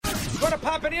Want to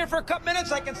pop in here for a couple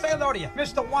minutes? I can say hello to you.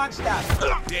 Mr.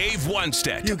 Wannstedt. Dave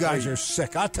Wannstedt. You guys are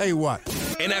sick. I'll tell you what.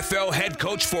 NFL head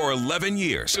coach for 11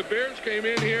 years. The Bears came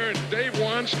in here, and Dave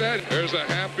Wannstedt, there's a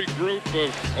happy group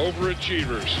of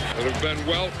overachievers that have been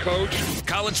well coached.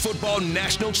 College football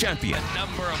national champion. A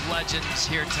number of legends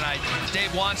here tonight. Dave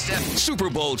Wannstedt.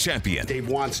 Super Bowl champion. Dave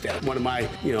Wannstedt, one of my,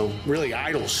 really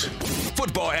idols.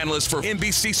 Football analyst for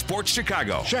NBC Sports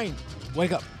Chicago. Shane,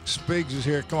 wake up. Spiggs is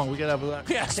here. Come on, we got to have a...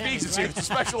 Yeah, Spiggs is here. It's a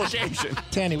special occasion.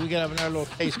 Tanny, we got to have another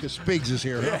little taste because Spiggs is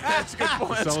here. Yeah, that's a good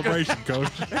point. Celebration,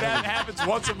 Coach. That happens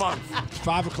once a month. It's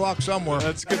 5 o'clock somewhere.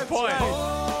 That's a good point.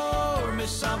 Pour me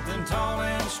something tall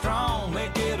and strong.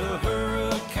 Make it a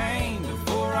hurricane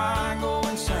before I go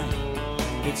insane.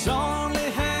 It's only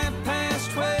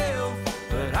 12:30,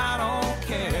 but I don't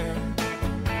care.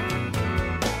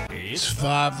 It's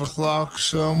 5 o'clock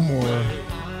somewhere.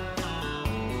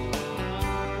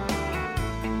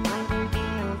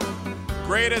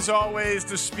 Great as always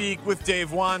to speak with Dave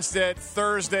Wannstedt.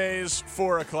 Thursdays,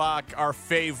 4 o'clock, our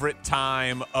favorite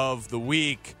time of the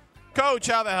week. Coach,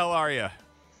 how the hell are you?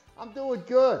 I'm doing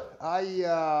good.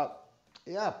 I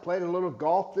played a little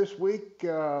golf this week.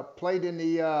 Played in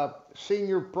the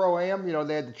senior pro-am.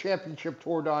 They had the championship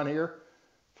tour down here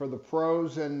for the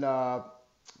pros, and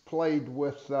played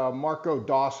with Marco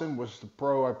Dawson was the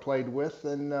pro I played with,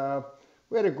 and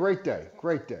we had a great day.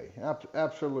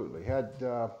 Absolutely. Had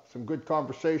some good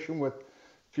conversation with a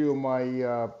few of my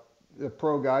the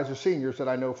pro guys, the seniors that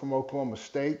I know from Oklahoma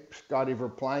State, Scotty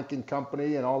Verplank and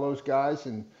company and all those guys,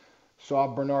 and saw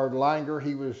Bernard Langer.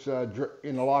 He was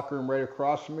in the locker room right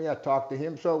across from me. I talked to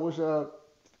him. So it was a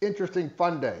interesting,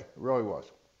 fun day. It really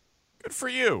was. Good for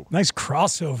you. Nice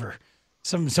crossover.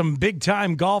 Some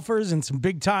big-time golfers and some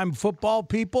big-time football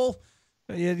people.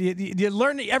 You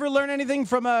ever learn anything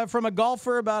from a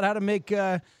golfer about how to make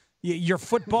your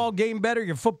football game better,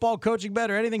 your football coaching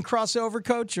better? Anything crossover,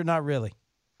 Coach, or not really?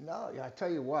 No, I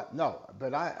tell you what, no.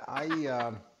 But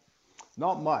I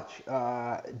not much.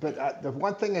 But the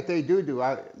one thing that they do,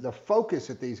 the focus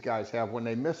that these guys have when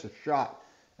they miss a shot,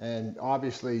 and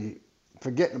obviously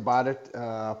forgetting about it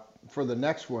for the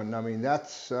next one. I mean,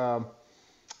 that's a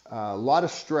lot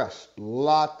of stress.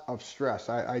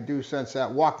 I do sense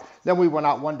that. Then we went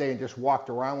out one day and just walked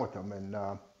around with them, and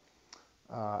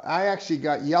I actually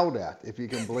got yelled at, if you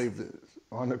can believe it,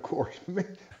 on the course.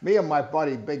 Me and my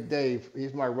buddy, Big Dave,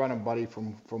 he's my running buddy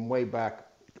from way back.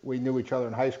 We knew each other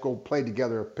in high school, played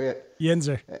together at Pitt.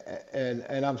 Yinzer.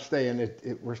 And I'm staying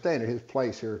we're staying at his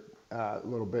place here a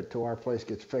little bit till our place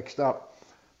gets fixed up.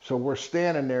 So we're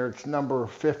standing there. It's number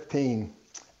 15.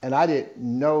 And I didn't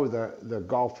know the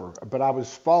golfer, but I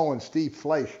was following Steve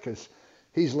Fleisch because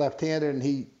he's left-handed, and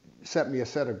he sent me a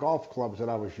set of golf clubs that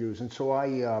I was using. So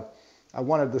I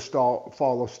wanted to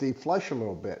follow Steve Fleisch a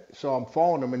little bit. So I'm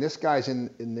following him, and this guy's in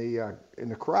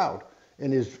the crowd,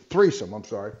 in his threesome. I'm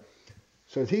sorry.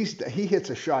 So he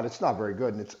hits a shot. It's not very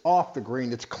good, and it's off the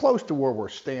green. It's close to where we're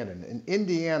standing. And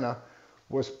Indiana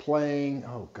was playing.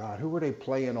 Oh God, who were they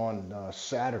playing on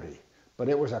Saturday? But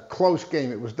it was a close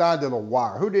game. It was down to the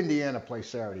wire. Who did Indiana play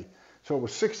Saturday? So it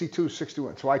was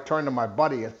 62-61. So I turned to my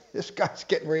buddy, and this guy's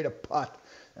getting ready to putt.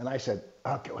 And I said,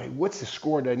 okay, wait, what's the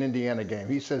score of that Indiana game?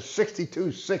 He says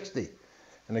 62-60.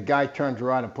 And the guy turns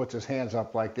around and puts his hands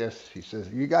up like this. He says,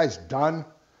 you guys done?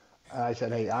 I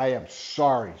said, hey, I am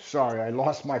sorry. I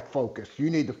lost my focus.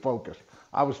 You need to focus.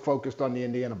 I was focused on the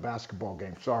Indiana basketball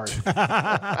game. Sorry.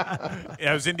 Yeah,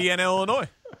 it was Indiana, Illinois.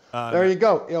 There you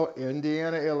go,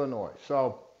 Indiana, Illinois.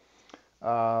 So,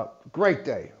 great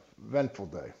day, eventful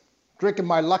day. Drinking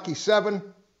my Lucky 7.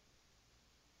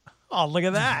 Oh, look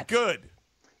at that. Good.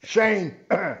 Shane,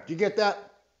 did you get that?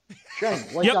 Shane,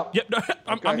 wake up. Yep,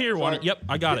 I'm here, Juan. Yep,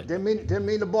 I got it. Didn't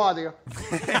mean to bother you.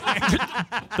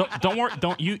 Don't worry.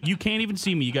 You can't even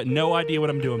see me. You got no idea what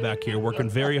I'm doing back here. Working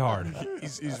very hard.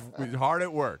 He's hard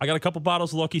at work. I got a couple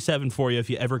bottles of Lucky 7 for you if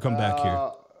you ever come back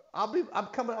here. I'm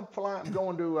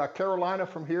going to Carolina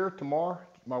from here tomorrow,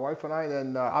 my wife and I.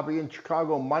 Then I'll be in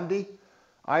Chicago Monday.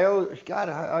 I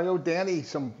owe Danny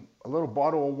a little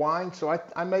bottle of wine, so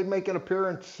I may make an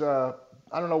appearance.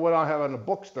 I don't know what I'll have on the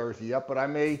books Thursday yet, but I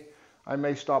may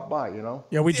stop by.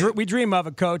 Yeah, we dream of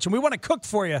it, Coach, and we want to cook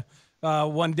for you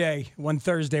one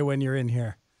Thursday when you're in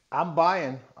here. I'm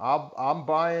buying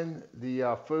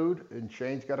the food, and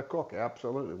Shane's got to cook.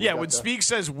 Absolutely. Yeah, when Speak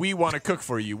says we want to cook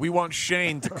for you, we want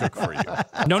Shane to cook for you.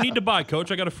 No need to buy,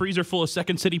 Coach. I got a freezer full of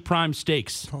Second City Prime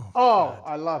steaks. Oh,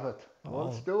 I love it. Well,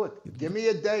 let's do it. Give me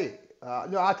a date.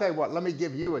 No, I'll tell you what. Let me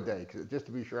give you a day just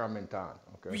to be sure I'm in town.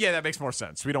 Okay. Yeah, that makes more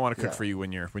sense. We don't want to cook for you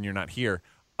when you're not here.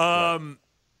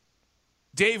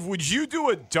 Dave, would you do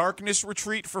a darkness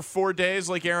retreat for 4 days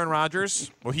like Aaron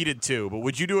Rodgers? Well, he did too, but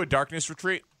would you do a darkness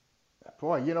retreat?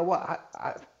 Boy, you know what?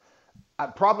 I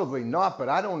probably not, but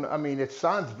I don't. I mean, it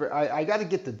sounds. I got to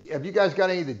get the. Have you guys got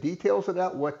any of the details of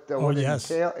that? What yes.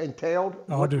 it entailed?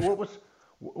 What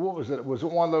was it? Was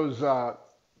it one of those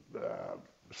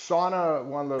sauna?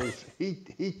 One of those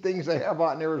heat things they have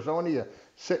out in Arizona? You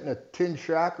sit in a tin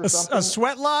shack or something? A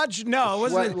sweat lodge? No, it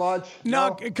wasn't. Sweat lodge?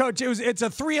 No, Coach. It's a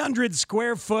 300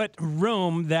 square foot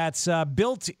room that's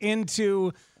built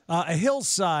into a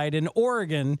hillside in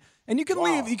Oregon. And you can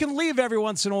leave. You can leave every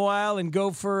once in a while and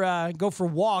go for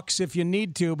walks if you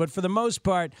need to. But for the most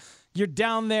part, you're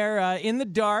down there in the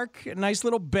dark. A nice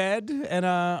little bed and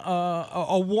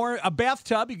a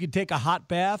bathtub. You could take a hot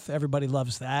bath. Everybody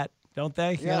loves that, don't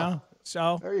they? Yeah. You know.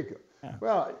 So there you go. Yeah.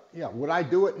 Well, yeah. Would I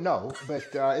do it? No, but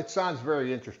it sounds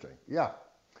very interesting. Yeah.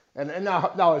 And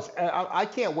now I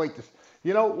can't wait to.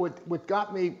 You know what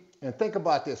got me? And think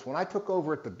about this. When I took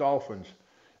over at the Dolphins.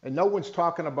 And no one's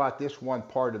talking about this one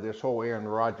part of this whole Aaron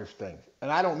Rodgers thing.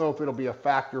 And I don't know if it'll be a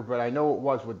factor, but I know it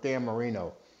was with Dan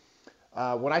Marino.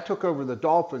 When I took over the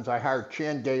Dolphins, I hired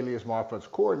Chan Gailey as my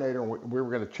offensive coordinator, and we were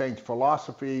going to change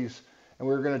philosophies, and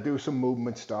we were going to do some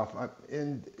movement stuff.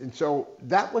 And so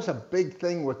that was a big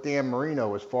thing with Dan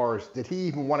Marino as far as did he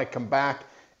even want to come back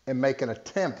and make an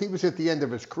attempt. He was at the end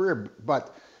of his career,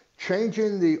 but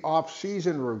changing the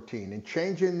off-season routine and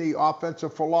changing the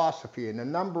offensive philosophy and the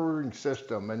numbering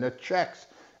system and the checks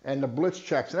and the blitz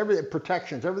checks and everything,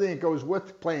 protections, everything that goes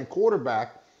with playing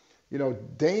quarterback. You know,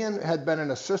 Dan had been in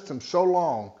a system so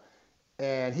long,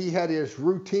 and he had his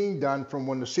routine done from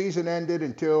when the season ended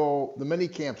until the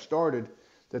minicamp started,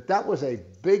 that was a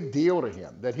big deal to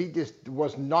him, that he just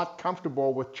was not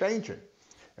comfortable with changing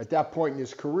at that point in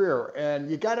his career. And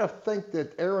you got to think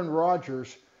that Aaron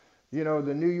Rodgers, you know,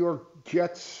 the New York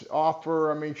Jets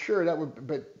offer, I mean, sure, that would,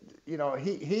 but, you know,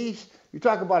 he's, you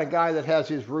talk about a guy that has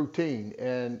his routine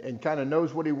and kind of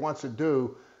knows what he wants to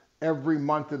do every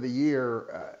month of the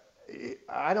year.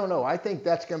 I don't know. I think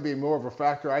that's going to be more of a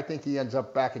factor. I think he ends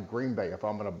up back in Green Bay if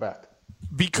I'm going to bet.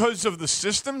 Because of the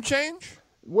system change?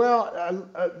 Well,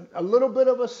 a little bit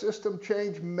of a system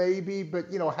change maybe, but,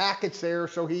 you know, Hackett's there,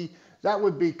 so that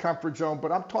would be comfort zone.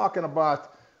 But I'm talking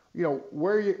about, you know,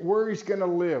 where he's going to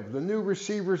live, the new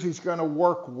receivers he's going to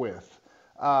work with,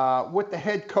 what the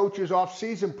head coach's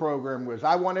off-season program was.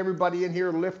 I want everybody in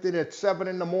here lifted at 7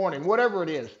 in the morning, whatever it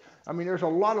is. I mean, there's a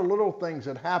lot of little things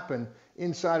that happen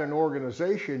inside an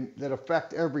organization that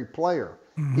affect every player.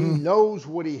 Mm-hmm. He knows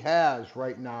what he has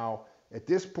right now. At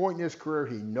this point in his career,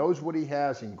 he knows what he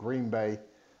has in Green Bay.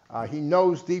 He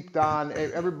knows deep down,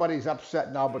 everybody's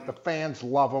upset now, but the fans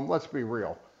love him. Let's be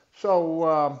real.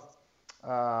 So,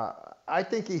 I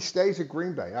think he stays at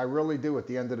Green Bay. I really do at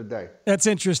the end of the day. That's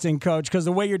interesting, Coach, because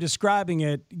the way you're describing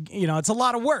it, you know, it's a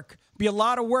lot of work. Be a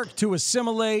lot of work to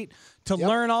assimilate, to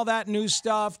learn all that new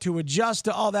stuff, to adjust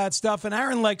to all that stuff. And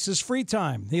Aaron likes his free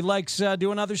time. He likes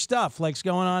doing other stuff, likes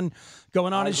going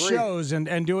on his shows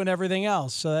and doing everything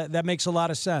else. So that makes a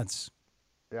lot of sense.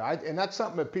 Yeah, and that's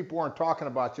something that people aren't talking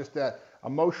about, just that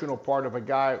emotional part of a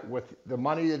guy with the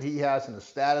money that he has and the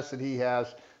status that he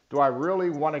has. Do I really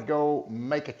want to go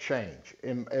make a change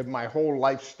in my whole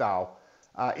lifestyle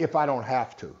if I don't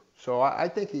have to? So I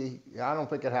think I don't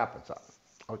think it happens.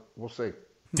 We'll see.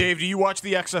 Dave, do you watch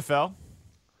the XFL?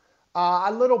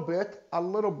 A little bit. I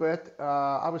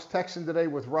was texting today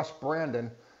with Russ Brandon,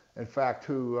 in fact,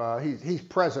 who he's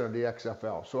president of the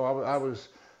XFL. So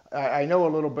I know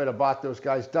a little bit about those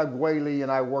guys. Doug Whaley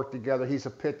and I work together. He's a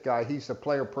Pitt guy. He's the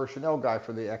player personnel guy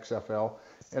for the XFL.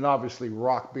 And obviously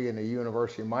Rock being a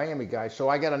University of Miami guy. So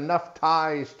I got enough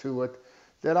ties to it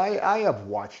that I have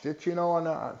watched it, you know, and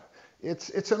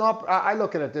I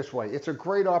look at it this way. It's a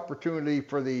great opportunity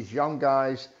for these young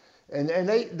guys, and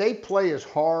they play as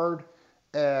hard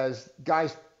as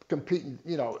guys competing,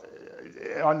 you know,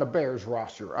 on the Bears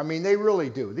roster. I mean, they really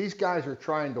do. These guys are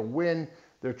trying to win.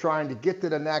 They're trying to get to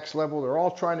the next level. They're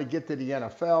all trying to get to the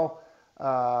NFL.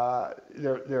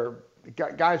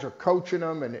 Guys are coaching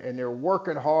them and they're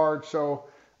working hard. So,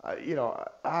 you know,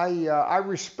 I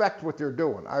respect what they're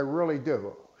doing. I really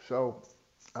do. So,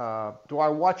 do I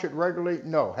watch it regularly?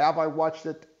 No. Have I watched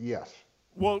it? Yes.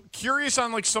 Well, curious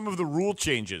on like some of the rule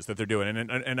changes that they're doing,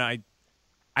 and I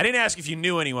didn't ask if you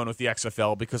knew anyone with the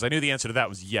XFL because I knew the answer to that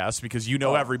was yes because you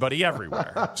know everybody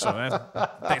everywhere.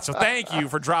 So thank you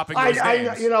for dropping those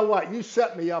names. You know what? You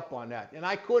set me up on that, and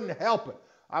I couldn't help it.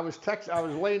 I was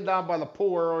laying down by the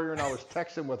pool earlier, and I was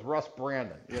texting with Russ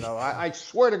Brandon. You know, I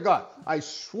swear to God, I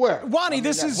swear. Wani,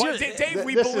 this is Dave.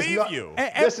 We believe you.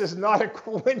 This is not a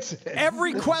coincidence.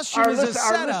 Every question is a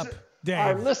setup. Dave.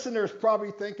 Our listeners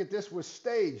probably think that this was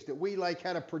staged, that we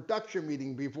had a production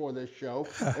meeting before this show,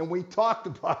 and we talked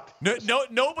about this.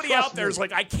 Nobody Trust out there is me.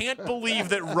 like, I can't believe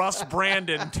that Russ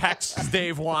Brandon texts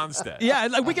Dave Wanstead. Yeah,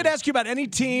 like we could ask you about any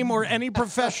team or any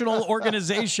professional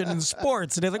organization in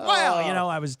sports, and they're like, well,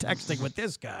 I was texting with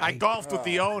this guy. I golfed with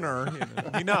the owner.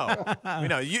 You know.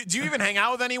 Do you even hang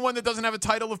out with anyone that doesn't have a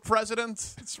title of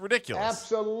president? It's ridiculous.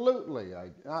 Absolutely.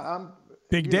 I'm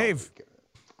Big Dave.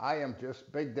 I am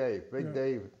just Big Dave. Big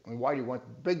Dave and Whitey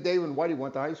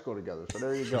went to high school together. So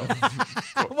there you go.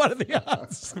 What are the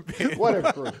odds? What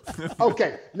a group.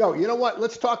 Okay. No, you know what?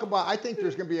 Let's talk about, I think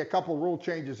there's going to be a couple rule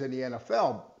changes in the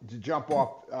NFL to jump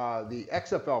off the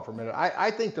XFL for a minute. I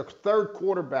think the third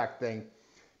quarterback thing,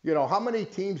 how many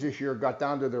teams this year got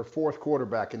down to their fourth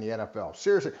quarterback in the NFL?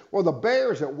 Seriously. Well, the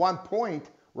Bears at one point,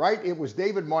 right, it was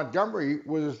David Montgomery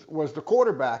was the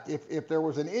quarterback if there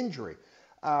was an injury.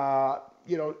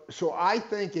 So I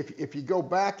think if you go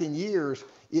back in years,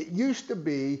 it used to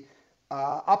be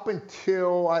up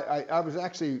until I was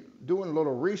actually doing a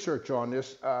little research on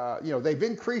this. They've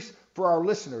increased, for our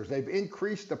listeners, they've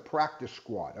increased the practice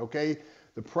squad, okay?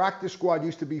 The practice squad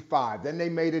used to be 5. Then they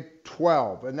made it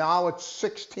 12. And now it's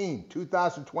 16,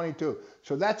 2022.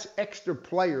 So that's extra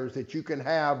players that you can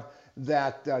have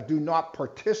that do not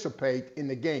participate in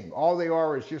the game. All they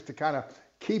are is just to kind of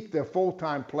keep the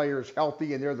full-time players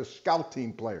healthy, and they're the scout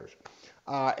team players.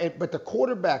 But the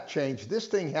quarterback change, this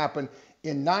thing happened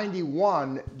in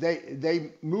 91.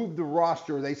 They moved the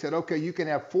roster. They said, okay, you can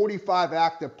have 45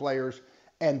 active players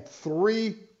and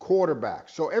 3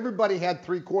 quarterbacks. So everybody had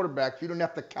 3 quarterbacks. You don't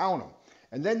have to count them.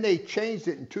 And then they changed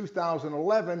it in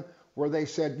 2011 where they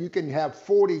said you can have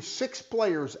 46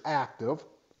 players active,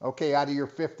 okay, out of your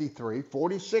 53.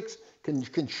 46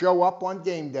 can show up on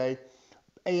game day.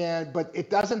 But it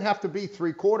doesn't have to be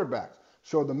 3 quarterbacks.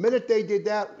 So the minute they did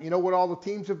that, you know what all the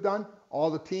teams have done?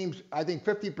 All the teams, I think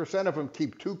 50% of them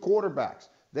keep 2 quarterbacks.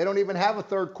 They don't even have a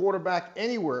third quarterback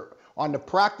anywhere on the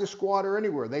practice squad or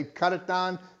anywhere. They've cut it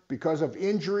down because of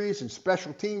injuries and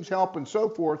special teams help and so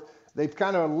forth. They've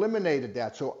kind of eliminated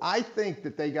that. So I think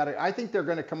that I think they're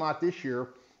going to come out this year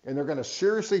and they're going to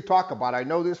seriously talk about, I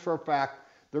know this for a fact,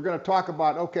 they're going to talk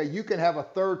about, okay, you can have a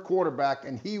third quarterback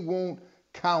and he won't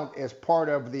count as part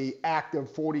of the active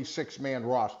 46-man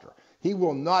roster. He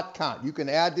will not count. You can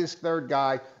add this third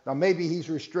guy. Now, maybe he's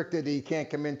restricted. He can't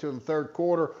come into the third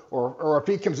quarter, or if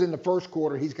he comes in the first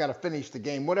quarter, he's got to finish the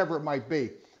game, whatever it might be.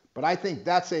 But I think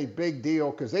that's a big deal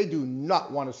because they do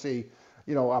not want to see,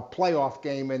 a playoff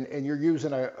game and you're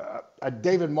using a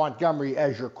David Montgomery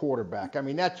as your quarterback. I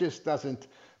mean, that just doesn't,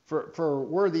 for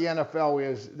where the NFL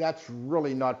is, that's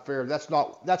really not fair. That's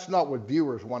not what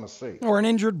viewers want to see. Or an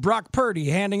injured Brock Purdy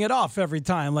handing it off every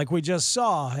time, like we just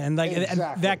saw, and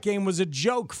that game was a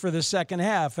joke for the second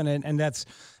half, and that's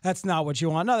not what you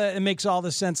want. No, it makes all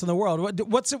the sense in the world.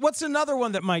 What's another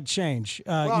one that might change?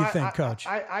 You think, Coach?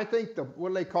 I think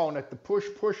what are they calling it? The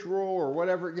push rule or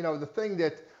whatever. The thing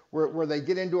that. Where they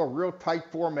get into a real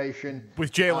tight formation.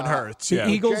 With Jalen Hurts. The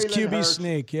Eagles QB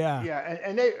sneak, yeah. Yeah,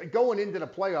 and they going into the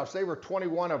playoffs, they were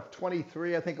 21 of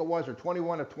 23, I think it was, or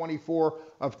 21 of 24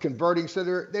 of converting. So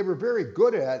they were very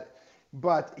good at it.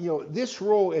 But, this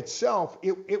rule itself,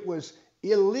 it was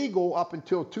illegal up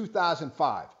until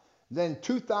 2005. Then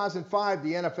 2005,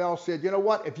 the NFL said, you know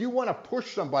what, if you want to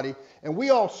push somebody, and we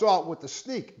all saw it with the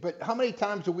sneak, but how many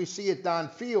times do we see it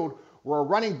downfield where a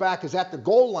running back is at the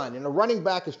goal line and a running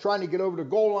back is trying to get over the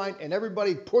goal line and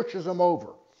everybody pushes them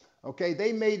over? Okay,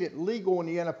 they made it legal in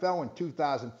the NFL in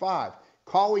 2005.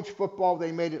 College football,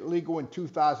 they made it legal in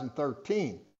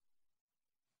 2013.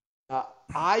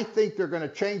 I think they're going to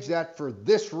change that for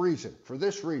this reason.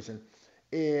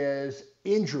 Is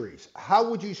injuries. How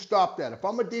would you stop that? If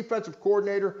I'm a defensive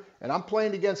coordinator and I'm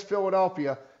playing against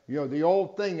Philadelphia, the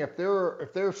old thing, if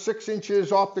they're 6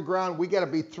 inches off the ground, we got to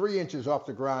be 3 inches off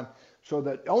the ground. So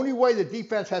the only way the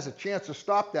defense has a chance to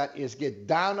stop that is get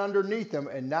down underneath them,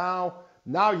 and now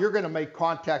you're going to make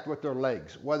contact with their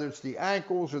legs, whether it's the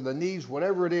ankles or the knees,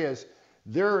 whatever it is.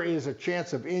 There is a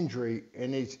chance of injury.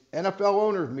 In these NFL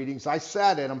owners meetings, I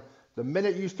sat in them. The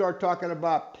minute you start talking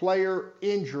about player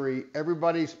injury,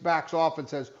 everybody backs off and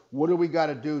says, what do we got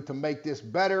to do to make this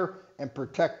better and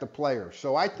protect the players?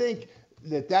 So I think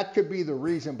that could be the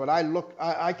reason, but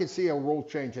I could see a rule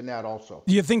change in that also.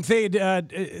 Do you think they'd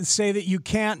say that you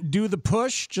can't do the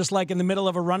push, just like in the middle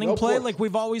of a running play, like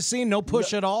we've always seen? No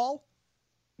push at all?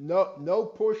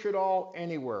 No push at all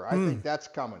anywhere. I think that's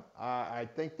coming. I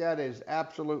think that is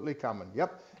absolutely coming.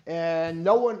 Yep. And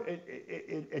no one,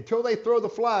 until they throw the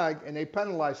flag and they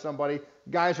penalize somebody,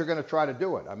 guys are going to try to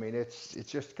do it. I mean, it's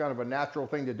just kind of a natural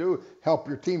thing to do, help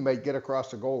your teammate get across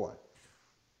the goal line.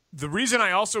 The reason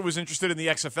I also was interested in the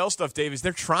XFL stuff, Dave, is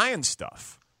they're trying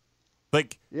stuff.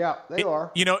 Like, yeah, they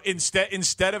are. You know,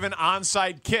 instead of an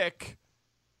onside kick,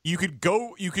 you could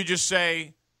just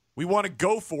say, we want to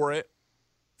go for it.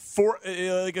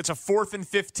 Like it's a 4th and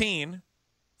 15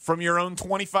 from your own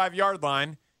 25-yard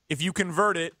line. If you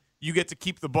convert it, you get to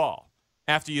keep the ball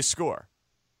after you score.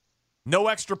 No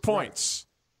extra points.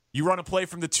 Right. You run a play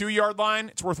from the 2-yard line,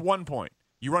 it's worth 1 point.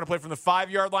 You run a play from the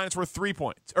 5-yard line, it's worth 3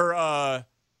 points. Or,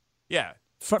 yeah.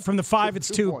 From the 5, it's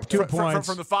 2 points.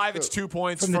 From the 5, it's 2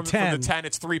 points. From the 10,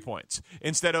 it's 3 points.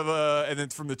 Instead of and then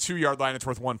from the 2-yard line, it's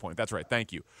worth 1 point. That's right.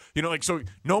 Thank you. You know, like, so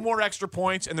no more extra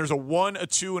points, and there's a 1, a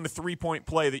 2, and a 3-point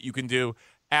play that you can do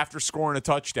after scoring a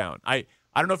touchdown. I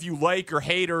don't know if you like or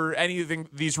hate or anything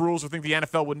these rules or think the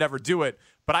NFL would never do it,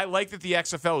 but I like that the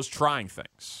XFL is trying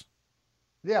things.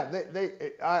 Yeah,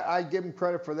 I give them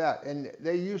credit for that. And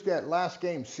they used that last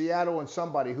game, Seattle and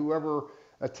somebody, whoever,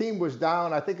 a team was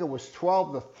down, I think it was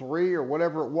 12-3 or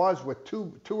whatever it was with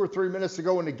 2 or 3 minutes to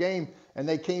go in the game, and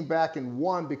they came back and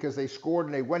won because they scored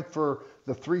and they went for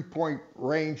the 3-point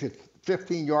range at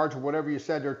 15 yards or whatever you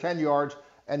said, or 10 yards,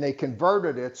 and they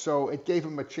converted it, so it gave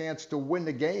them a chance to win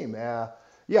the game.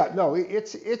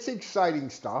 It's exciting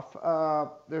stuff.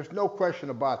 There's no question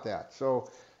about that. So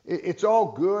it's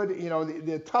all good. You know,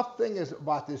 the tough thing is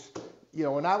about this, you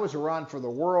know, when I was around for the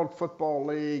World Football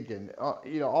League and,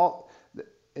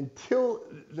 until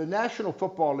the National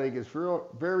Football League is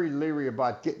very leery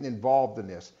about getting involved in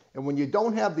this. And when you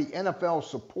don't have the NFL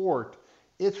support,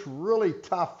 it's really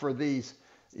tough for these,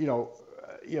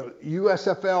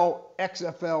 USFL,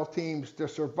 XFL teams to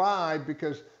survive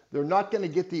because they're not going to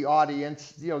get the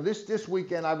audience. You know, this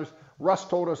weekend Russ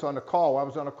told us on the call, I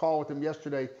was on a call with him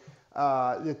yesterday,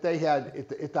 that they had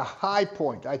at the high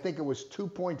point, I think it was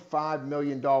 2.5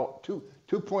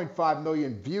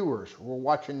 million viewers were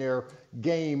watching their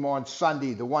game on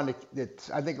Sunday. The one that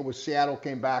I think it was Seattle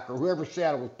came back, or whoever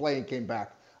Seattle was playing came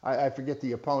back. I forget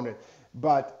the opponent.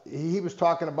 But he was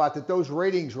talking about that those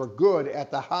ratings were good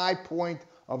at the high point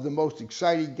of the most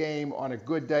exciting game on a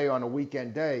good day, on a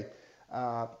weekend day.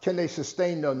 Can they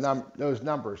sustain those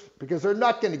numbers? Because they're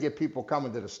not going to get people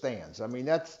coming to the stands. I mean,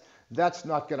 that's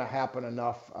not going to happen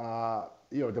enough,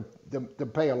 to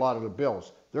pay a lot of the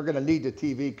bills. They're going to need the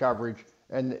TV coverage,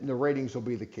 and the ratings will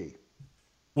be the key.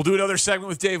 We'll do another segment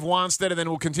with Dave Wanstead, and then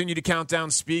we'll continue to count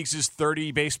down Speaks'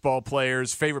 30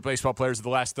 favorite baseball players of the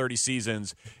last 30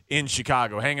 seasons in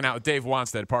Chicago. Hanging out with Dave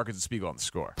Wanstead, Parkins and Spiegel on The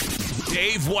Score.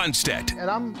 Dave Wanstead. And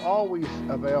I'm always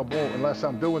available unless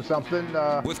I'm doing something.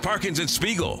 With Parkins and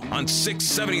Spiegel on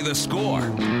 670 The Score.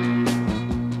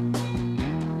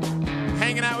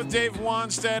 Hanging out with Dave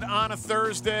Wanstead on a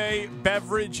Thursday,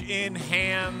 beverage in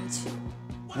hand.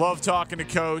 Love talking to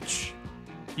Coach.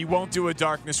 He won't do a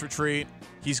darkness retreat.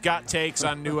 He's got takes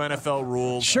on new NFL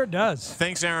rules. Sure does.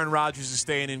 Thinks Aaron Rodgers is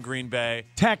staying in Green Bay.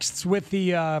 Texts with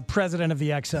the president of the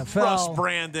XFL. Russ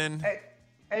Brandon.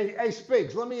 Hey,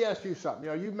 Spiggs, let me ask you something. You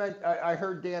know, you meant I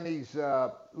heard Danny's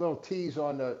little tease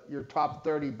on your top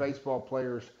 30 baseball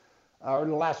players, or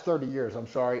the last 30 years. I'm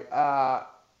sorry. I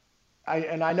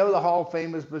know the Hall of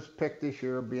Fame was picked this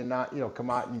year, being not come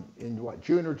out in what,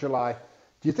 June or July.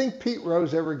 Do you think Pete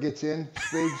Rose ever gets in,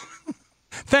 Spiggs?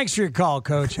 Thanks for your call,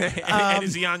 Coach. And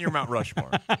is he on your Mount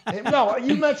Rushmore? No,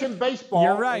 you mentioned baseball.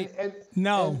 You're right.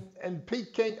 And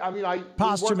Pete can't. I mean,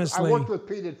 posthumously. I worked with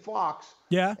Pete at Fox.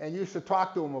 Yeah. And used to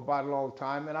talk to him about it all the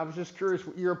time. And I was just curious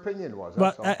what your opinion was.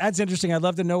 That's interesting. I'd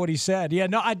love to know what he said. Yeah,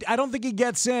 no, I don't think he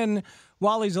gets in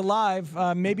while he's alive.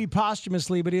 Maybe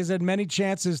posthumously, but he has had many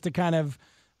chances to kind of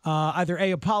either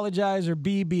A, apologize, or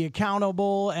B, be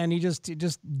accountable, and he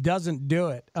just doesn't do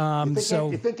it.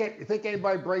 You think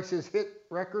anybody breaks his hit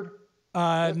record?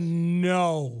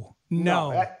 No.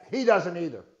 He doesn't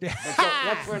either.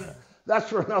 That's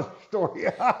for another story.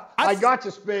 I got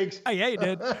you, Spiggs. Yeah, you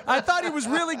did. I thought he was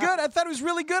really good. I thought he was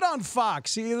really good on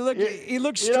Fox. He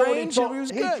looked strange, and he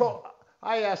was good.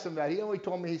 I asked him that. He only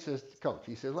told me, he says, Coach,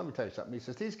 he says, let me tell you something. He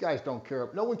says, these guys don't care.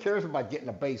 No one cares about getting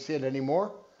a base hit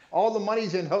anymore. All the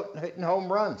money's in hitting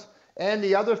home runs. And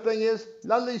the other thing is,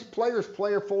 none of these players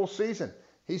play a full season.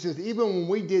 He says, even when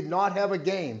we did not have a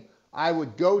game, I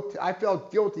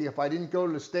felt guilty if I didn't go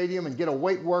to the stadium and get a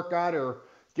weight workout or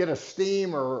get a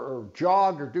steam or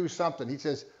jog or do something. He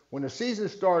says, when the season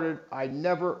started, I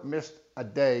never missed a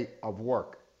day of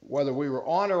work. Whether we were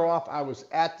on or off, I was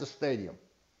at the stadium.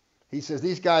 He says,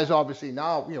 these guys obviously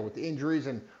now, with the injuries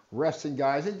and resting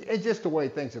guys, and just the way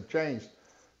things have changed.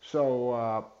 So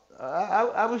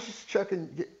I was just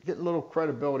getting a little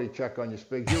credibility check on you,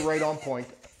 Spiggs. You're right on point.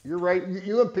 You're right.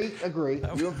 You and Pete agree.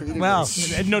 You and Pete agree. Well,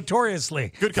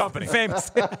 notoriously. Good company. Famous.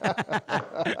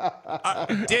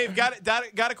 Dave,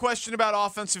 got a question about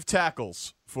offensive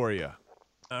tackles for you.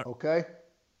 Okay.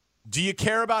 Do you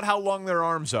care about how long their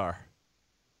arms are?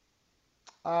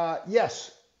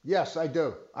 Yes. Yes, I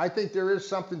do. I think there is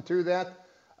something to that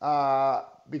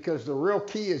because the real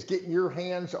key is getting your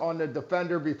hands on the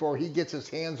defender before he gets his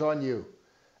hands on you.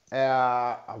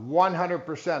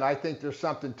 100%. I think there's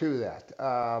something to that.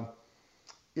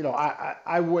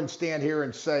 I wouldn't stand here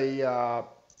and say,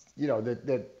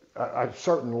 that a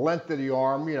certain length of the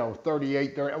arm,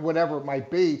 38, 30, whatever it might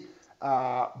be.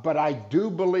 But I do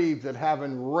believe that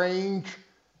having range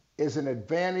is an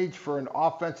advantage for an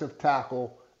offensive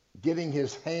tackle, getting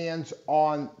his hands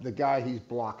on the guy he's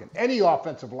blocking. Any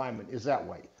offensive lineman is that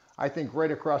way. I think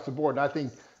right across the board. And I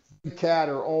think Cat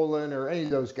or Olin or any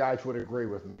of those guys would agree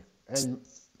with me. And,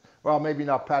 well, maybe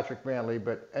not Patrick Manley,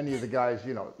 but any of the guys,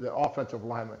 the offensive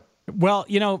linemen. Well,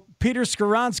 Peter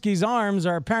Skoronski's arms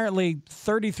are apparently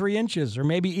 33 inches or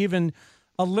maybe even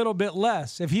a little bit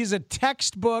less. If he's a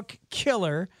textbook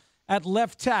killer at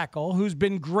left tackle who's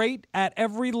been great at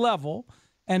every level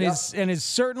and is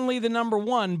certainly the number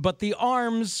one, but the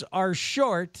arms are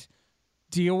short,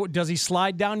 does he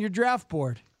slide down your draft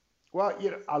board? Well,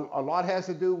 a lot has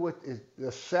to do with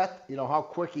the set, how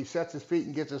quick he sets his feet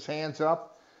and gets his hands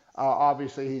up.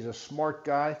 Obviously, he's a smart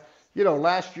guy.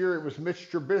 Last year it was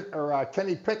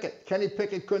Kenny Pickett. Kenny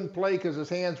Pickett couldn't play because his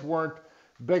hands weren't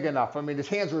big enough. I mean, his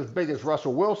hands were as big as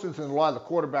Russell Wilson's and a lot of the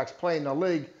quarterbacks playing in the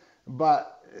league,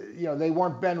 but, they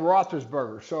weren't Ben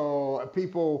Roethlisberger. So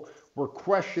people were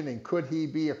questioning, could he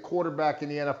be a quarterback in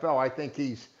the NFL? I think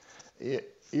he's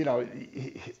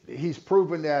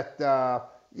proven that,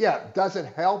 does it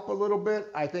help a little bit?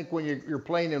 I think when you're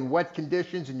playing in wet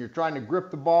conditions and you're trying to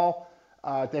grip the ball,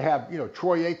 they have,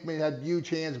 Troy Aikman had huge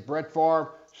hands, Brett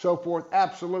Favre, so forth.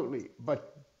 Absolutely.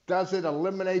 But does it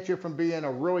eliminate you from being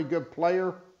a really good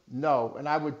player? No. And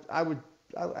I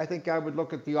think I would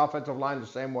look at the offensive line the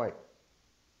same way.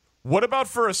 What about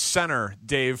for a center,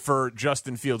 Dave, for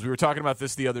Justin Fields? We were talking about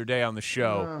this the other day on the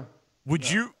show.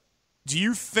 Do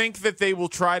you think that they will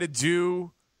try to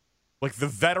do like the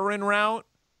veteran route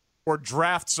or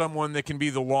draft someone that can be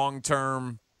the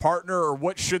long-term partner, or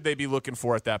what should they be looking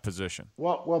for at that position?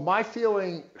 Well, my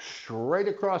feeling straight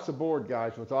across the board,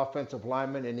 guys, with offensive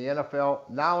linemen in the NFL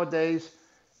nowadays,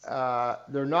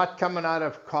 they're not coming out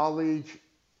of college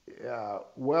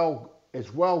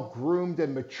as well groomed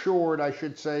and matured, I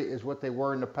should say, as what they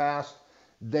were in the past.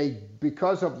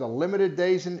 Because of the limited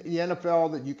days in the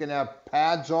NFL that you can have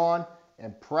pads on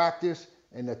and practice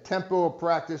and the tempo of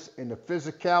practice and the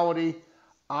physicality,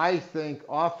 I think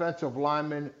offensive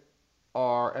linemen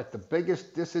are at the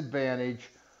biggest disadvantage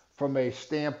from a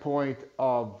standpoint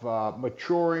of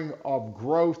maturing, of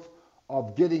growth,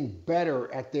 of getting better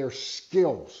at their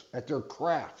skills, at their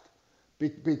craft,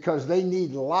 because they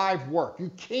need live work. You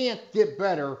can't get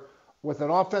better with an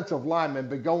offensive lineman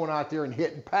by going out there and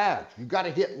hitting pads. You got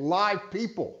to hit live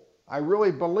people. I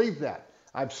really believe that.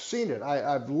 I've seen it.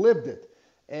 I've lived it.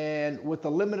 And with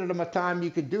the limited amount of time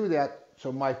you can do that,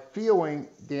 so my feeling,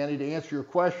 Danny, to answer your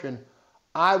question,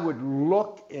 I would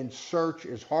look and search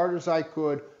as hard as I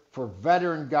could for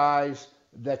veteran guys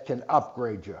that can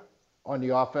upgrade you on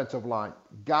the offensive line.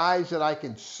 Guys that I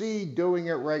can see doing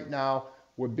it right now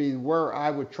would be where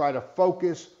I would try to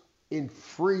focus in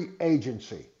free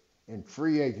agency.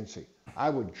 I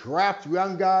would draft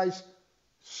young guys,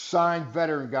 sign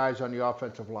veteran guys on the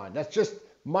offensive line. That's just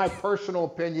my personal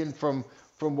opinion from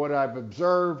what I've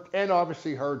observed and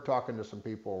obviously heard talking to some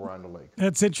people around the league.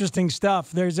 That's interesting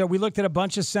stuff. We looked at a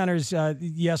bunch of centers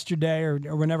yesterday or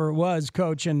whenever it was,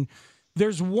 Coach, and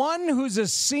there's one who's a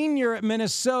senior at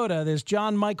Minnesota. There's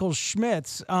John Michael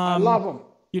Schmitz. I love him.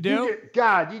 You do?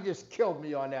 God, you just killed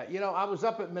me on that. I was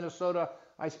up at Minnesota.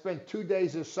 I spent 2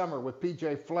 days this summer with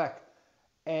P.J. Fleck,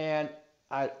 and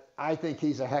I think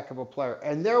he's a heck of a player.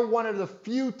 And they're one of the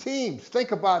few teams,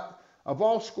 think about, of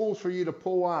all schools for you to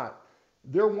pull on,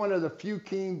 they're one of the few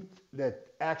teams that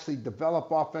actually develop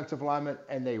offensive linemen,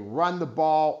 and they run the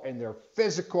ball, and they're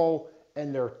physical,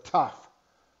 and they're tough.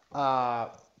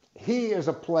 He is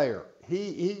a player. He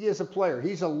is a player.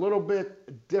 He's a little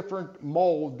bit different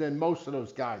mold than most of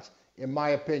those guys, in my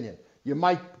opinion. You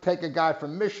might take a guy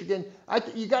from Michigan.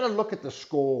 You got to look at the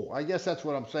school. I guess that's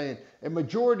what I'm saying. A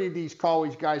majority of these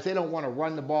college guys, they don't want to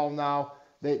run the ball now.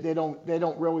 They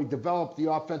don't really develop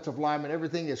the offensive lineman.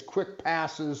 Everything is quick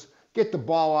passes. Get the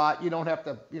ball out. You don't have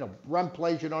to, run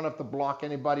plays. You don't have to block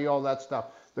anybody, all that stuff.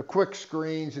 The quick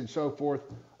screens and so forth,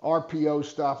 RPO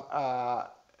stuff.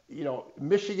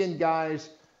 Michigan guys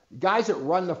that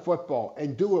run the football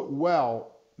and do it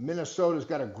well Minnesota's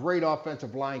got a great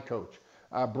offensive line coach,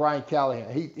 Brian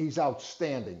Callahan. He's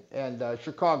outstanding. And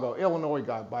Chicago, Illinois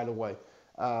guy, by the way.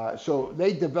 So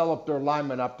they developed their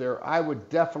linemen up there. I would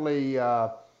definitely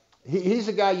he's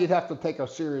a guy you'd have to take a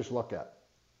serious look at.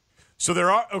 So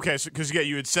there are because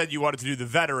you had said you wanted to do the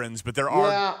veterans, but there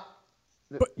are.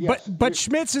 Yeah. But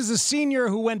Schmitz is a senior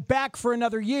who went back for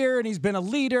another year, and he's been a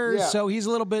leader, so he's a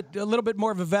little bit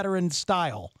more of a veteran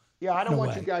style. Yeah, I don't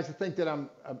want you guys to think that I'm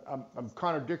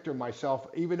contradicting myself,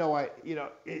 even though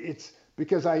it's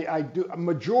because I do. A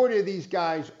majority of these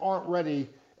guys aren't ready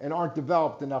and aren't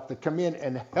developed enough to come in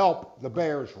and help the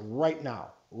Bears right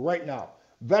now. Right now,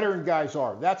 veteran guys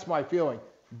are. That's my feeling.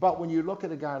 But when you look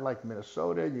at a guy like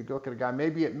Minnesota, and you look at a guy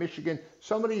maybe at Michigan,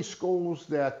 some of these schools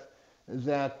that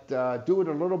do it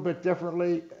a little bit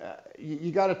differently,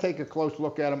 you got to take a close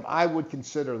look at them. I would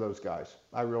consider those guys.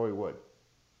 I really would.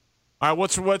 All right,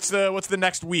 what's the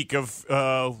next week of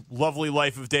lovely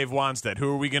life of Dave Wanstead? Who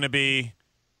are we going to be?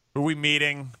 Who are we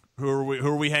meeting? Who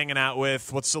are we hanging out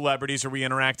with? What celebrities are we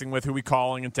interacting with? Who are we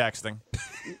calling and texting?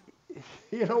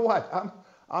 You know what?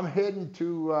 I'm heading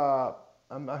to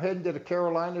the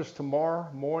Carolinas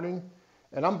tomorrow morning.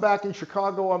 And I'm back in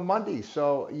Chicago on Monday,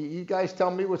 so you guys tell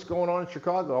me what's going on in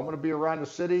Chicago. I'm going to be around the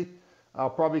city. I'll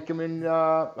probably come in.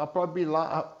 I'll probably be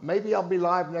live. Maybe I'll be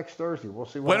live next Thursday. We'll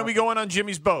see. When are we going on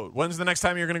Jimmy's boat? When's the next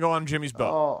time you're going to go on Jimmy's boat?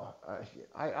 Oh,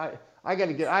 I got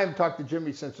to get. I haven't talked to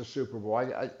Jimmy since the Super Bowl.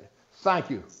 Thank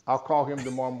you. I'll call him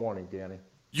tomorrow morning, Danny.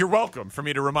 You're welcome. For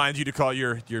me to remind you to call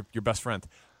your best friend.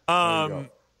 There you go.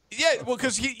 Yeah, well,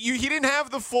 because he didn't have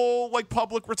the full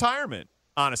public retirement.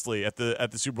 Honestly, at the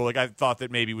Super Bowl, I thought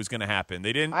that maybe was going to happen.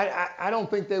 They didn't. I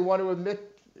don't think they want to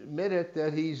admit it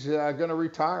that he's going to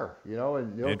retire.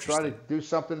 And they'll try to do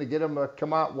something to get him to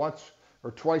come out once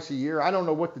or twice a year. I don't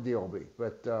know what the deal will be,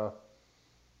 but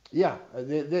yeah,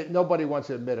 nobody wants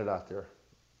to admit it out there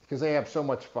because they have so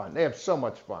much fun. They have so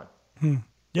much fun.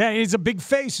 Yeah, he's a big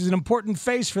face. He's an important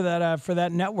face for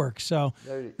that network. So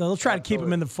they'll try to keep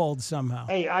him in the fold somehow.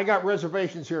 Hey, I got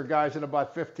reservations here, guys, in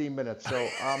about 15 minutes. So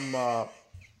I'm.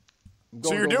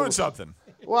 So you're doing something?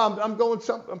 Well, I'm going.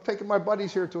 I'm taking my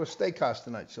buddies here to a steakhouse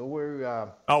tonight. So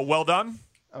we're. Oh, well done.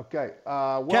 Okay.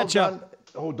 Well ketchup. Done.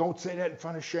 Oh, don't say that in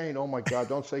front of Shane. Oh my God!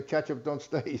 Don't say ketchup. Don't say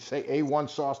A1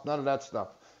 sauce. None of that stuff.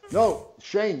 No,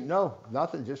 Shane. No,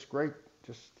 nothing. Just great.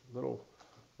 Just little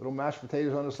mashed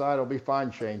potatoes on the side. It'll be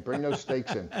fine, Shane. Bring those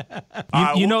steaks in.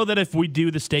 You know that if we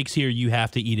do the steaks here, you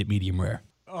have to eat it medium rare.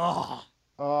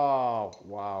 Oh,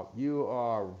 wow. You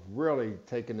are really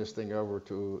taking this thing over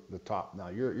to the top now.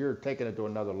 You're taking it to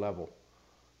another level.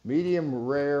 Medium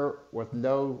rare with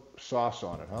no sauce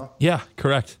on it, huh? Yeah,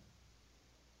 correct.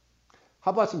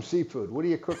 How about some seafood? What are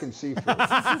you cooking seafood?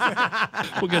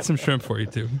 We'll get some shrimp for you,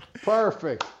 too.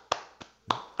 Perfect.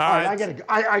 All right. I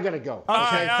gotta go. All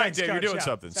right, thanks, Dave, Coach. you're doing Yeah.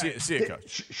 something. See you,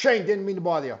 Coach. Shane, didn't mean to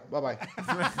bother you. Bye-bye.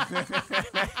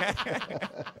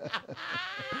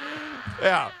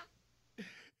 Yeah.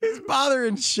 He's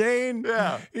bothering Shane.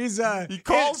 Yeah. He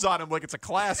calls on him like it's a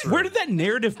classroom. Where did that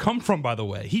narrative come from, by the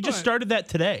way? He just started that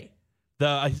today.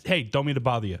 Hey, don't mean to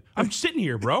bother you. I'm sitting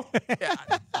here, bro.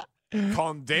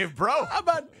 Call him Dave Bro. How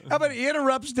about he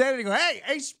interrupts Danny and go,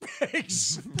 hey,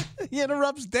 Space. He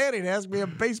interrupts Danny and asks me a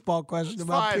baseball question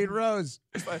about Pete Rose.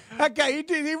 That guy,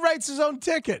 he writes his own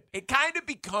ticket. It kind of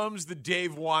becomes the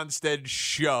Dave Wanstead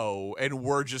show, and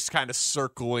we're just kind of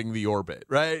circling the orbit,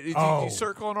 right? Do you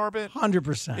circle in orbit?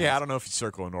 100%. Yeah, I don't know if you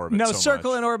circle in orbit. No, so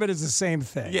circle much. and orbit is the same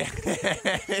thing. Yeah.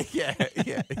 Yeah.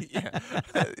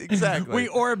 Exactly. We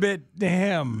orbit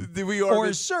him. We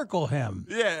orbit. Or circle him.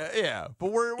 Yeah.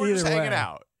 But we're just Either hanging way.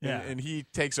 out. Yeah. And he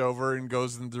takes over and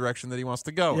goes in the direction that he wants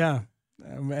to go. Yeah.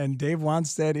 And Dave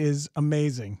Wanstead is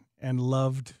amazing and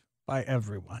loved by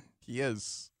everyone. He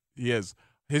is.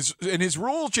 His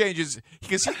rule changes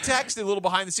because he texted a little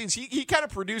behind the scenes. He kind of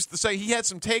produced the site. He had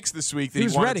some takes this week that he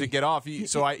wanted to get off.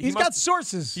 He's got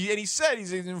sources. And he said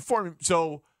he's informed.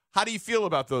 So how do you feel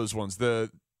about those ones? The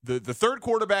third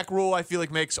quarterback rule, I feel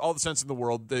like, makes all the sense in the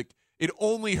world. It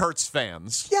only hurts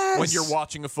fans when you're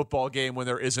watching a football game when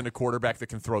there isn't a quarterback that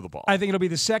can throw the ball. I think it'll be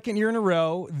the second year in a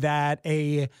row that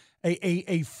a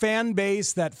fan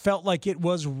base that felt like it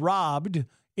was robbed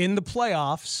in the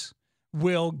playoffs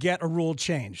will get a rule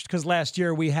changed. Because last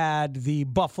year we had the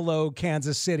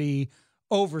Buffalo-Kansas City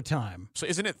overtime. So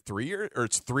isn't it 3 years, or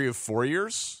it's 3 of 4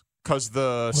 years? Because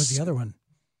What was the other one?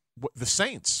 The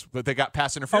Saints, but they got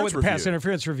pass interference. Pass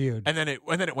interference reviewed, and then it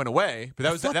went away. But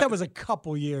that was that was a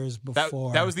couple years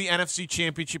before. That was the NFC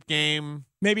Championship game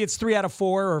Maybe it's 3 out of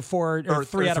 4 or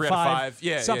 3 out of 5.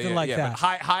 Yeah, something like that.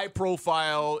 But high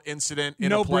profile incident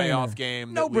in a playoff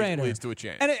game that leads to a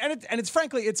change. And it's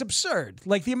frankly, it's absurd.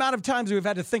 Like the amount of times we've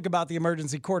had to think about the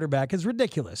emergency quarterback is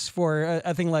ridiculous for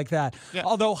a thing like that. Yeah.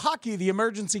 Although hockey, the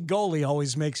emergency goalie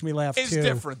always makes me laugh, it's too. It's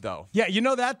different, though. Yeah, you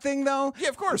know that thing, though? Yeah,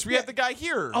 of course. We had the guy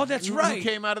here. Oh, that's right. Who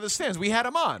came out of the stands. We had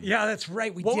him on. Yeah, that's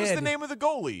right. What was the name of the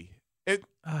goalie?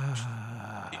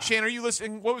 Shane, are you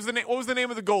listening? What was the name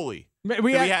of the goalie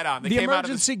we had on? The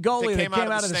emergency goalie that came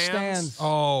out of the stands.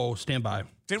 Oh, stand by.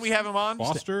 Didn't we have him on?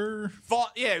 Foster?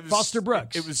 It was Foster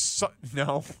Brooks. It was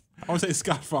no. I would say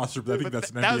Scott Foster, but I think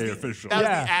that's an NBA official. That was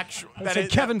the actual.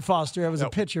 Kevin Foster. I was a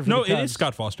pitcher for the Cubs. No, it is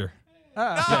Scott Foster.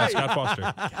 Yeah, Scott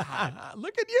Foster.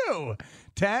 Look at you,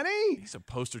 Tanny. He's a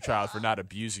poster child for not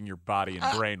abusing your body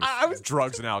and brain with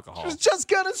drugs and alcohol. I was just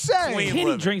going to say.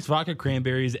 Tanny drinks vodka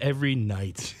cranberries every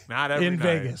night. Not every night. In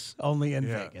Vegas. Only in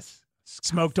Vegas.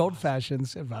 Smoked old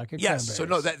fashions and vodka cranberries. Yes, so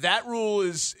no, that rule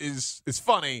is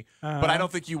funny, but I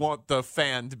don't think you want the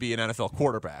fan to be an NFL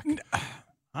quarterback.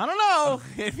 I don't know.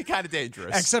 It'd be kind of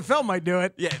dangerous. XFL might do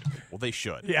it. Yeah, well, they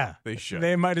should. Yeah. They should.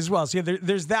 They might as well. So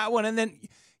there's that one, and then...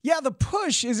 Yeah, the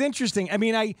push is interesting. I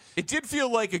mean, it did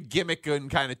feel like a gimmick and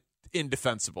kind of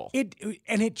indefensible.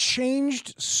 It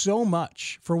changed so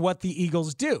much for what the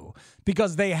Eagles do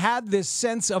because they had this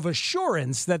sense of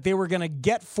assurance that they were going to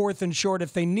get 4th and short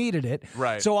if they needed it.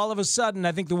 Right. So all of a sudden,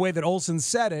 I think the way that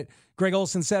Greg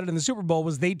Olsen said it in the Super Bowl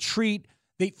was they treat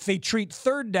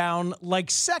 3rd down like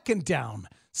 2nd down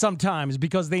sometimes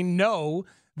because they know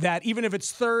that even if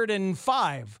it's 3rd and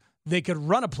 5. They could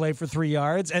run a play for 3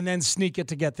 yards and then sneak it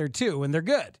to get there 2, and they're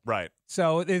good. Right.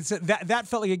 So it's that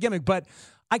felt like a gimmick, but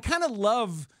I kind of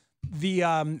love the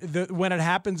when it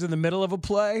happens in the middle of a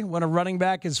play when a running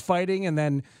back is fighting and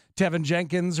then Tevin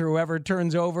Jenkins or whoever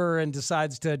turns over and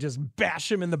decides to just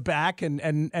bash him in the back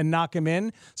and knock him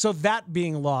in. So that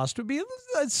being lost would be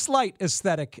a slight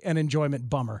aesthetic and enjoyment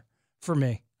bummer for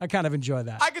me. I kind of enjoy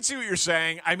that. I could see what you're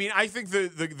saying. I mean, I think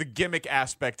the gimmick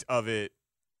aspect of it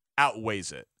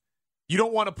outweighs it. You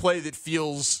don't want a play that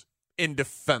feels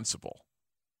indefensible,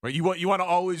 right? You want to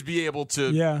always be able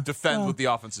to defend what the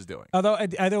offense is doing. Although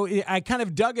I kind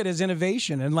of dug it as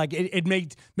innovation, and like it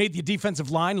made the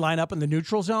defensive line up in the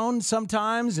neutral zone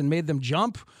sometimes, and made them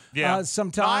jump.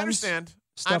 Sometimes. No, I understand.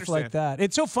 Stuff like that.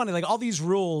 It's so funny. Like all these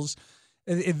rules,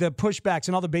 the pushbacks,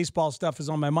 and all the baseball stuff is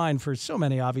on my mind for so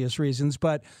many obvious reasons,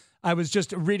 but. I was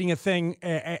just reading a thing,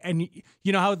 and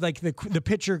you know how like the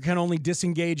pitcher can only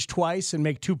disengage twice and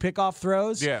make 2 pickoff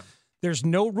throws? Yeah. There's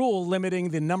no rule limiting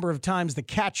the number of times the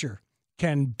catcher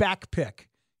can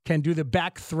can do the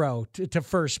back throw to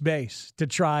first base to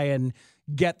try and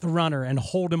get the runner and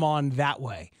hold him on that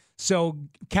way. So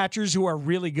catchers who are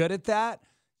really good at that,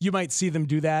 you might see them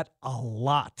do that a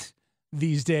lot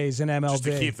these days in MLB. Just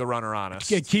to keep the runner honest.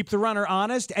 Keep the runner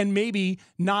honest and maybe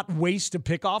not waste a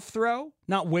pickoff throw,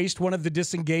 not waste one of the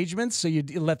disengagements, so you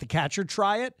let the catcher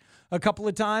try it a couple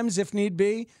of times if need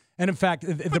be. And in fact...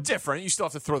 But different. You still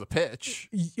have to throw the pitch.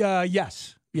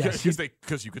 Yes.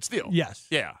 Because you could steal. Yes.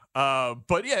 Yeah.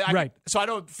 But yeah, right. So I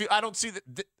don't see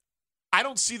that... I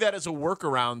don't see that as a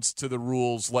workaround to the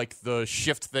rules like the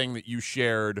shift thing that you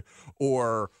shared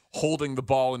or holding the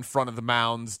ball in front of the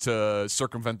mound to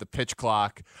circumvent the pitch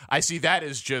clock. I see that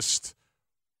as just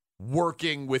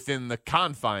working within the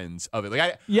confines of it.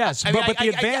 Like but the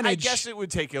advantage... I guess it would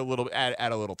take a little add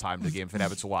a little time to the game if it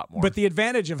happens a lot more. But the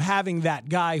advantage of having that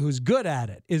guy who's good at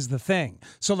it is the thing.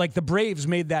 So like the Braves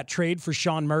made that trade for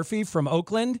Sean Murphy from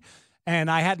Oakland.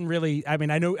 And I hadn't really, I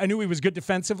knew he was good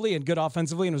defensively and good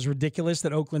offensively, and it was ridiculous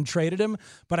that Oakland traded him,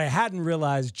 but I hadn't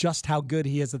realized just how good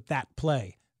he is at that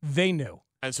play. They knew.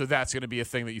 And so that's going to be a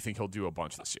thing that you think he'll do a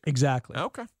bunch this year. Exactly.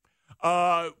 Okay.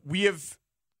 We have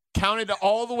counted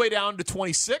all the way down to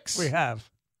 26. We have.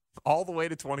 All the way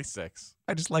to 26.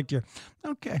 I just liked your,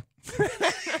 okay.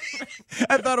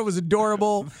 I thought it was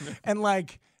adorable and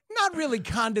like, not really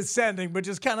condescending, but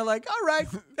just kind of like, all right,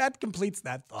 that completes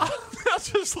that thought. I'll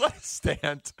just let it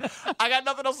stand. I got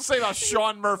nothing else to say about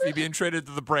Sean Murphy being traded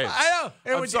to the Braves. I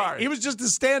know. I'm sorry. He was just a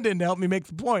stand-in to help me make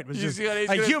the point. I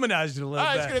humanized it a little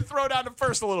bit. He's going to throw down to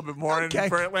first a little bit more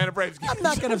for Atlanta Braves. I'm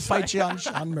not going to fight you on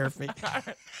Sean Murphy.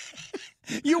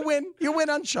 You win. You win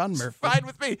on Sean Murphy. Fine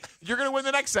with me. You're going to win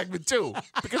the next segment, too,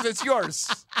 because it's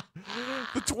yours.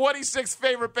 The 26th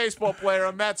favorite baseball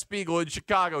player, Matt Spiegel in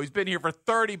Chicago. He's been here for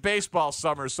 30 baseball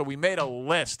summers, so we made a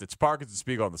list. It's Parkinson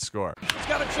Spiegel on the score. He's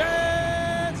got a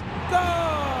chance.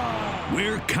 Go!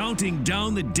 We're counting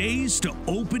down the days to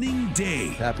opening day.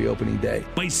 Happy opening day.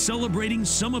 By celebrating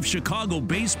some of Chicago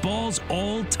baseball's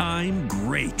all-time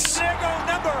greats. There go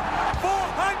number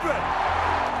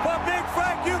 400 for Big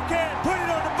Frank. You can put it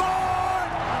on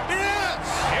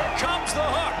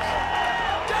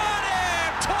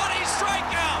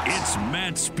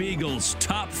Spiegel's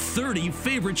top 30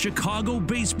 favorite Chicago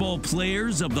baseball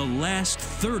players of the last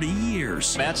 30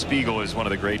 years. Matt Spiegel is one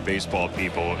of the great baseball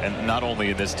people, and not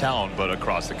only in this town, but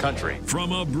across the country.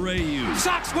 From Abreu.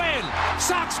 Sox win!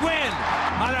 Sox win!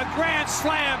 On a grand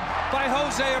slam by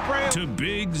Jose Abreu. To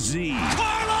Big Z.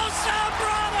 Carlos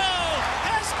Zambrano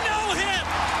has no hit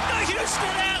the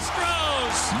Houston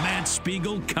Astros. Matt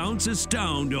Spiegel counts us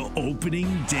down to opening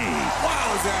day.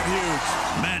 Wow, is that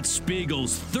huge? Matt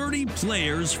Spiegel's 30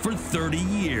 players for 30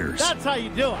 years. That's how you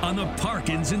do it. On the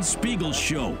Parkins and Spiegel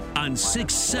Show on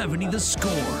 670 The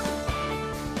Score.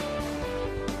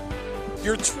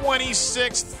 Your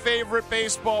 26th favorite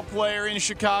baseball player in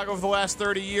Chicago for the last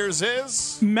 30 years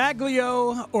is?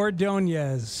 Maglio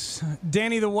Ordonez.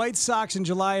 Danny, the White Sox in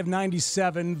July of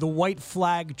 97, the white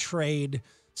flag trade,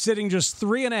 sitting just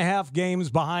 3.5 games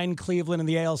behind Cleveland in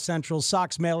the AL Central.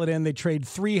 Sox mail it in. They trade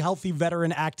 3 healthy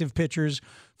veteran active pitchers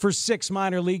for 6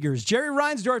 minor leaguers. Jerry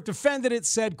Reinsdorf defended it,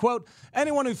 said, quote,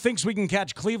 anyone who thinks we can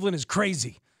catch Cleveland is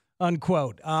crazy.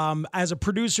 Unquote. As a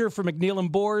producer for McNeil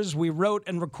and Boers, we wrote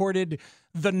and recorded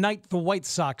The Night the White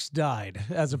Sox Died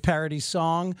as a parody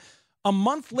song. A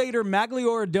month later, Maglio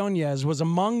Ordonez was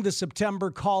among the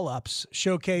September call-ups,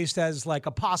 showcased as like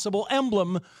a possible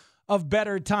emblem of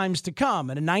better times to come.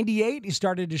 And in 98, he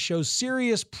started to show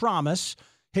serious promise,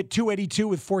 hit .282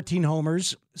 with 14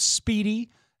 homers, speedy,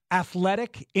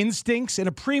 athletic, instincts in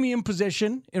a premium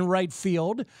position in right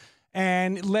field,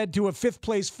 and led to a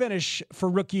 5th-place finish for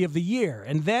Rookie of the Year.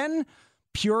 And then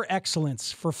pure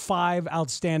excellence for 5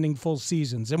 outstanding full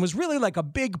seasons, and was really like a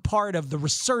big part of the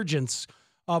resurgence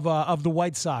of the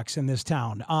White Sox in this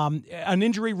town. An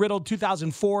injury-riddled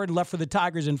 2004 and left for the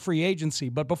Tigers in free agency.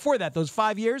 But before that, those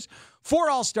 5 years, 4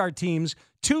 All-Star teams,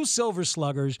 2 Silver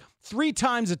Sluggers, 3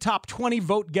 times a top 20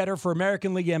 vote getter for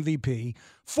American League MVP,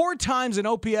 4 times an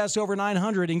OPS over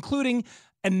 900, including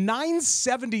a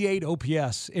 978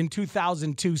 OPS in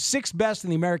 2002, 6th best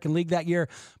in the American League that year,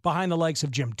 behind the likes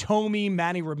of Jim Thome,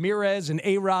 Manny Ramirez, and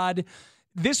A-Rod.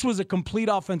 This was a complete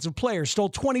offensive player. Stole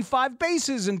 25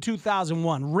 bases in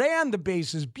 2001, ran the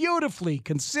bases beautifully,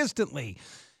 consistently,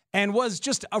 and was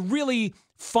just a really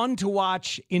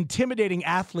fun-to-watch, intimidating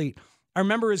athlete. I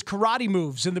remember his karate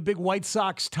moves in the big White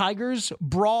Sox-Tigers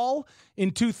brawl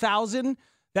in 2000.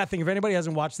 That thing, if anybody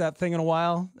hasn't watched that thing in a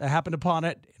while, I happened upon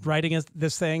it writing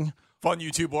this thing. Fun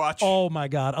YouTube watch. Oh, my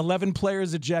God. 11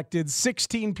 players ejected,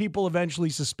 16 people eventually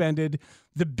suspended,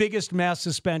 the biggest mass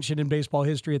suspension in baseball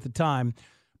history at the time.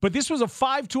 But this was a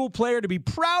 5-tool player to be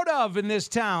proud of in this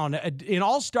town. In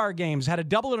All-Star games, had a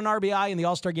double and an RBI in the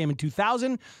All-Star game in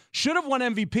 2000. Should have won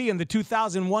MVP in the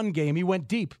 2001 game. He went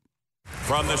deep.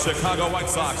 From the Chicago White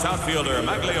Sox, outfielder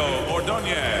Maglio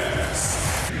Ordonez.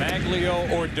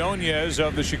 Maglio Ordonez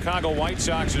of the Chicago White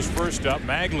Sox is first up.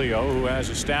 Maglio, who has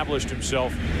established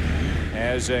himself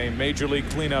as a major league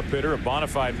cleanup hitter, a bona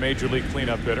fide major league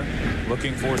cleanup hitter,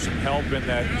 looking for some help in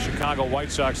that Chicago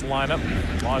White Sox lineup.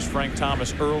 Lost Frank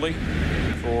Thomas early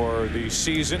for the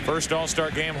season. First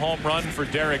All-Star game home run for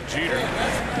Derek Jeter.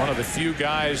 One of the few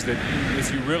guys that,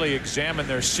 if you really examine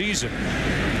their season,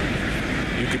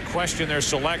 you could question their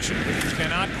selection, but you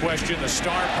cannot question the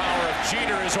star power of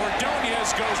Jeter as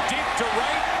Ordonez goes deep to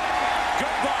right.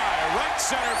 Goodbye, right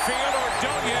center field.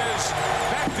 Ordonez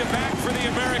back-to-back for the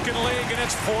American League, and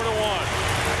it's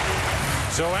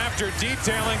 4-1. So after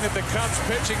detailing that the Cubs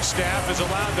pitching staff has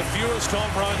allowed the fewest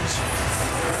home runs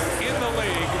in the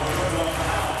league,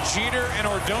 Jeter and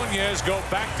Ordonez go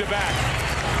back-to-back.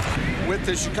 With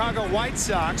the Chicago White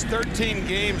Sox 13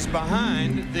 games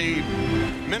behind the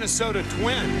Minnesota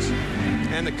Twins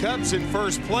and the Cubs in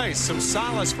first place. Some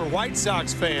solace for White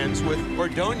Sox fans with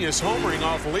Ordonez homering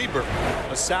off Lieber,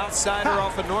 a South Sider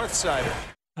off a North Sider.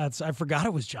 I forgot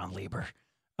it was John Lieber.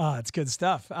 It's good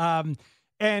stuff. Mag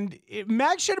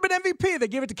should have been MVP. They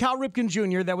gave it to Cal Ripken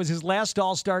Jr. That was his last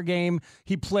All-Star game.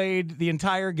 He played the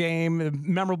entire game. A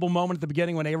memorable moment at the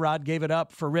beginning when A-Rod gave it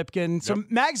up for Ripken. So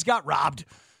Mags got robbed.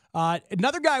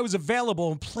 Another guy who was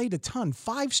available and played a ton.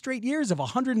 5 straight years of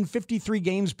 153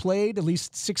 games played, at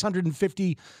least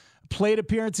 650 plate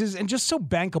appearances, and just so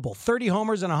bankable. 30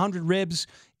 homers and 100 ribs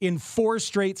in 4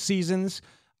 straight seasons.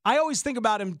 I always think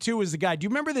about him, too, as the guy. Do you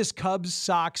remember this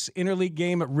Cubs-Sox interleague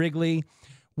game at Wrigley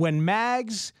when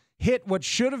Mags hit what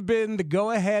should have been the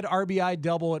go-ahead RBI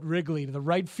double at Wrigley to the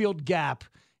right field gap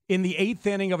in the 8th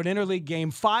inning of an interleague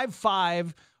game,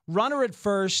 5-5, runner at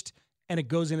first, and it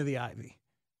goes into the ivy.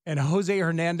 And Jose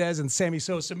Hernandez and Sammy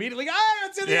Sosa immediately,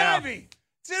 it's in the ivy.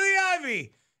 It's in the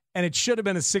ivy. and it should have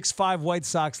been a 6-5 White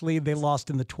Sox lead. They lost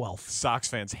in the 12th. Sox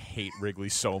fans hate Wrigley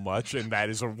so much, and that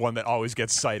is one that always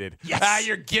gets cited. Yes.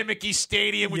 Your gimmicky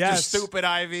stadium with your stupid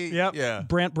ivy. Yep. Yeah.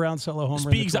 Brant Brown solo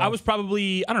homer. Speaks, I was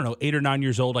probably, 8 or 9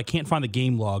 years old. I can't find the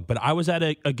game log, but I was at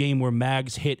a game where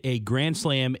Mags hit a grand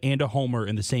slam and a homer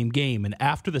in the same game. And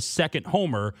after the second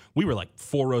homer, we were like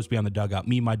 4 rows beyond the dugout.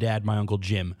 Me, my dad, my uncle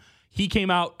Jim. He came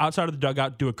outside of the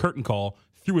dugout, do a curtain call,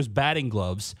 threw his batting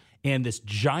gloves, and this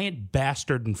giant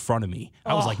bastard in front of me,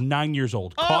 I was like 9 years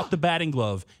old, caught the batting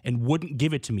glove and wouldn't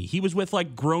give it to me. He was with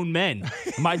like grown men.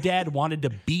 My dad wanted to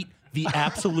beat the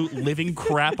absolute living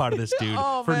crap out of this dude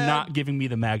for not giving me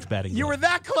the Mags batting glove. You were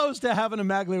that close to having a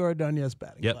Magglio Ordonez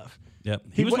batting glove. Yep.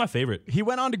 He was my favorite. He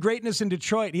went on to greatness in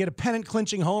Detroit. He had a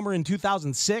pennant-clinching homer in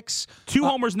 2006. 2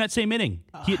 homers in that same inning.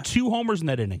 He had 2 homers in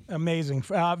that inning. Amazing.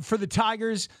 For the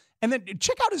Tigers. And then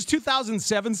check out his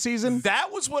 2007 season. That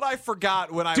was what I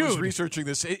forgot when I was researching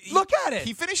this. Look at it.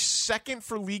 He finished second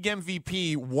for league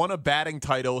MVP, won a batting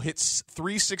title, hits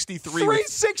 363.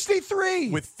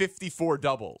 363 with 54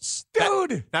 doubles.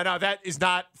 Dude. Now that is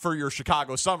not for your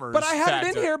Chicago Summers. But I had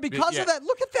it in here because of that.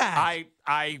 Look at that.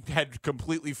 I had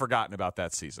completely forgotten about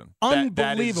that season.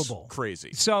 Unbelievable. That is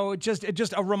crazy. So just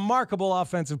a remarkable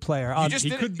offensive player.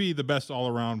 He could be the best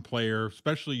all-around player,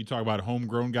 especially you talk about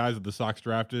homegrown guys that the Sox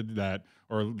drafted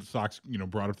or the Sox,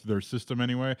 brought up to their system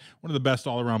anyway. One of the best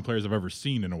all-around players I've ever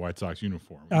seen in a White Sox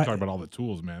uniform. We talk about all the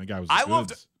tools, man. The guy was I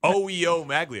loved OEO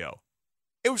Magglio.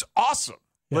 It was awesome.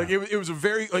 Yeah. Like it was a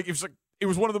very it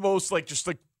was one of the most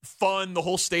fun. The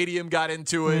whole stadium got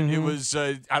into it. It was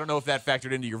I don't know if that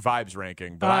factored into your vibes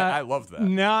ranking, but I loved that.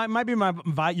 No, it might be my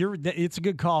vibe. It's a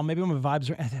good call. Maybe my vibes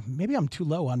are. Maybe I'm too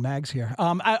low on Mags here.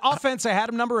 Offense, I had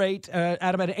him number 8.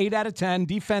 At about 8 out of 10.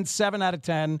 Defense 7 out of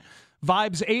 10.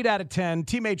 Vibes 8 out of 10.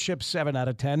 Teammateship 7 out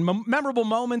of 10. Memorable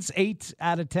moments 8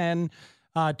 out of 10.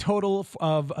 Total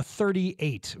of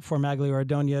 38 for Magglio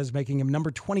Ordonez, making him number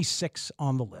 26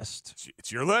 on the list.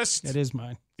 It's your list. It is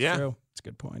mine. Yeah. True. It's a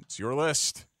good point. It's your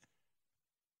list.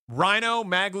 Rhino,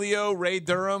 Magglio, Ray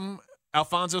Durham,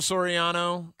 Alfonso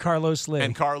Soriano, Carlos Lee.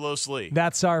 And Carlos Lee.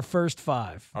 That's our first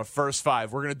 5. Our first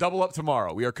 5. We're going to double up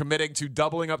tomorrow. We are committing to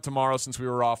doubling up tomorrow since we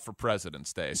were off for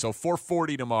President's Day. So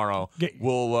 440 tomorrow.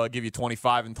 We'll give you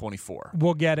 25 and 24.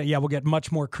 We'll get it. Yeah, we'll get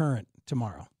much more current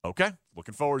tomorrow. Okay.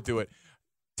 Looking forward to it.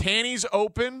 Tanny's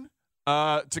open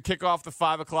to kick off the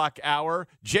 5 o'clock hour.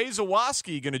 Jay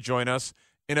Zawaski going to join us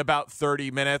in about 30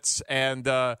 minutes. And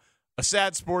a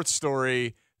sad sports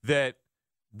story that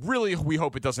really we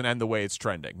hope it doesn't end the way it's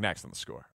trending. Next on The Score.